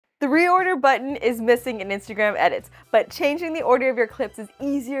The reorder button is missing in Instagram edits, but changing the order of your clips is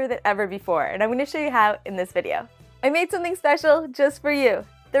easier than ever before, and I'm going to show you how in this video. I made something special just for you.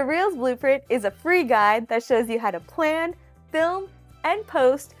 The Reels Blueprint is a free guide that shows you how to plan, film, and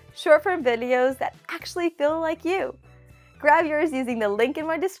post short-form videos that actually feel like you. Grab yours using the link in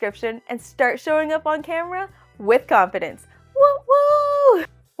my description and start showing up on camera with confidence. Woo woo!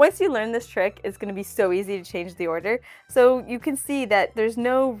 Once you learn this trick, it's going to be so easy to change the order. So you can see that there's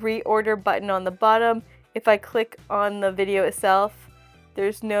no reorder button on the bottom. If I click on the video itself,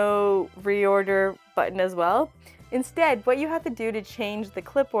 there's no reorder button as well. Instead, what you have to do to change the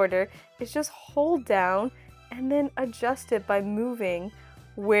clip order is just hold down and then adjust it by moving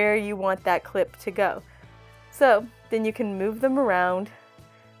where you want that clip to go. So then you can move them around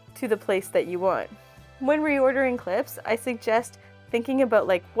to the place that you want. When reordering clips, I suggest thinking about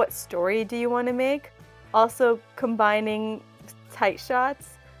like what story do you want to make. Also combining tight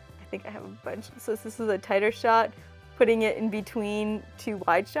shots. I think I have a bunch. So this is a tighter shot, putting it in between two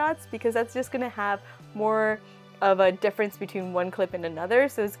wide shots because that's just going to have more of a difference between one clip and another.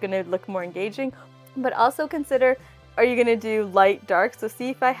 So it's going to look more engaging. But also consider, are you going to do light, dark? So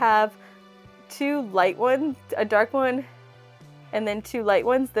see if I have two light ones, a dark one, and then two light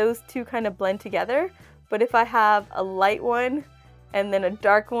ones, those two kind of blend together. But if I have a light one, and then a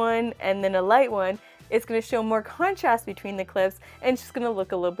dark one, and then a light one, it's going to show more contrast between the clips, and it's just going to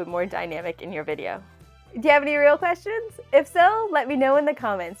look a little bit more dynamic in your video. Do you have any reel questions? If so, let me know in the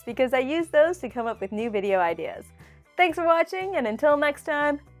comments, because I use those to come up with new video ideas. Thanks for watching, and until next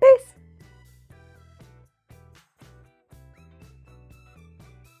time, peace!